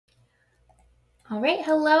All right,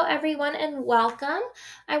 hello everyone and welcome.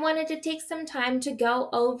 I wanted to take some time to go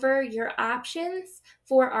over your options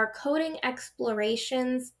for our coding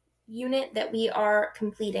explorations unit that we are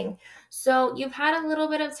completing. So you've had a little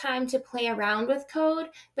bit of time to play around with code,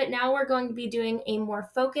 but now we're going to be doing a more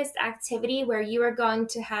focused activity where you are going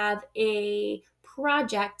to have a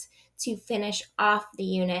project to finish off the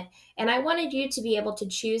unit. And I wanted you to be able to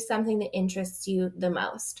choose something that interests you the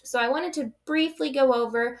most. So I wanted to briefly go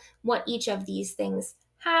over what each of these things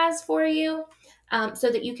has for you so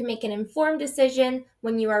that you can make an informed decision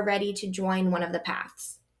when you are ready to join one of the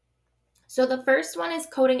paths. So the first one is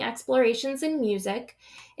coding explorations in music.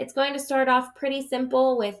 It's going to start off pretty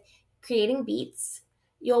simple with creating beats.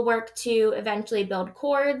 You'll work to eventually build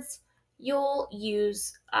chords. You'll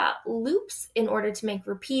use loops in order to make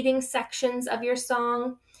repeating sections of your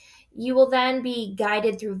song. You will then be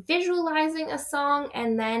guided through visualizing a song,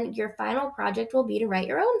 and then your final project will be to write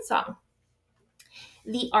your own song.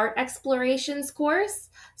 The art explorations course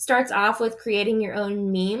starts off with creating your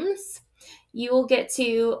own memes. You will get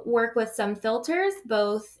to work with some filters,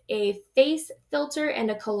 both a face filter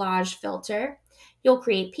and a collage filter. You'll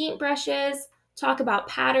create paintbrushes, talk about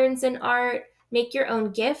patterns in art, make your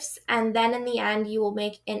own GIFs, and then in the end, you will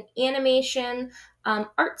make an animation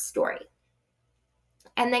art story.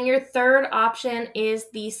 And then your third option is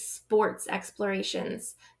the sports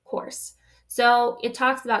explorations course. So it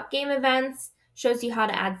talks about game events, shows you how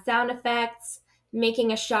to add sound effects,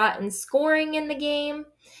 making a shot and scoring in the game.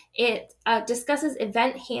 It discusses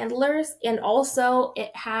event handlers, and also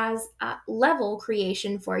it has level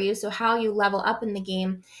creation for you, so how you level up in the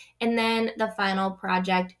game. And then the final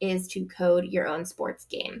project is to code your own sports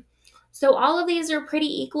game. So all of these are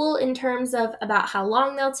pretty equal in terms of about how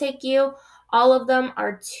long they'll take you. All of them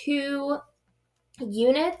are 2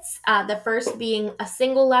 units, the first being a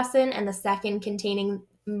single lesson and the second containing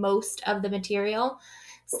most of the material.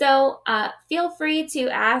 So feel free to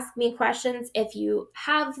ask me questions if you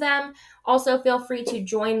have them. Also, feel free to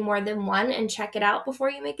join more than one and check it out before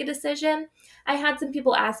you make a decision. I had some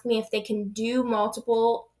people ask me if they can do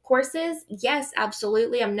multiple courses. Yes,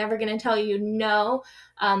 absolutely. I'm never going to tell you no,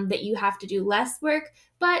 that you have to do less work,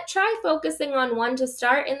 but try focusing on one to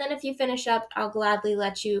start. And then if you finish up, I'll gladly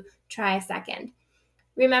let you try a second.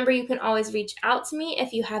 Remember, you can always reach out to me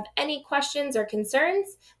if you have any questions or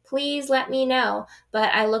concerns. Please let me know,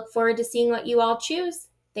 but I look forward to seeing what you all choose.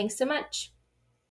 Thanks so much.